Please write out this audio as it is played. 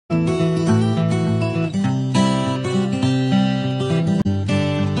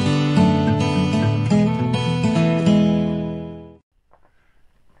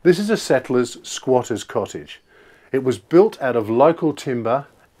This is a settler's squatter's cottage. It was built out of local timber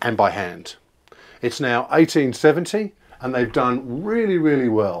and by hand. It's now 1870 and they've done really, really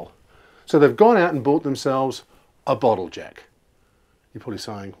well. So they've gone out and bought themselves a bottle jack. You're probably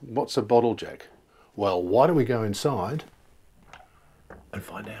saying, what's a bottle jack? Well, why don't we go inside and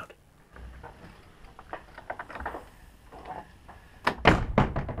find out.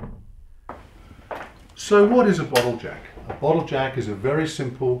 So what is a bottle jack? A bottle jack is a very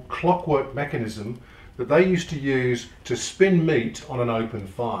simple clockwork mechanism that they used to use to spin meat on an open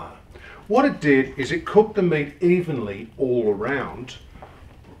fire. What it did is it cooked the meat evenly all around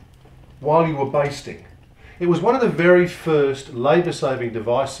while you were basting. It was one of the very first labour-saving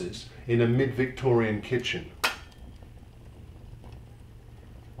devices in a mid-Victorian kitchen.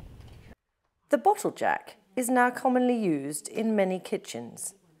 The bottle jack is now commonly used in many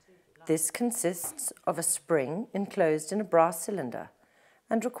kitchens. This consists of a spring enclosed in a brass cylinder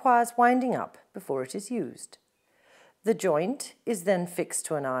and requires winding up before it is used. The joint is then fixed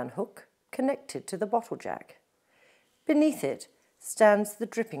to an iron hook connected to the bottle jack. Beneath it stands the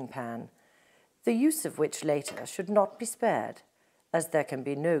dripping pan, the use of which later should not be spared, as there can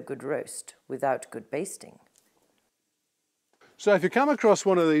be no good roast without good basting. So if you come across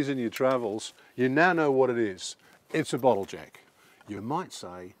one of these in your travels, you now know what it is. It's a bottle jack. You might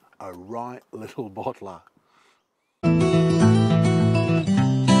say, a right little bottler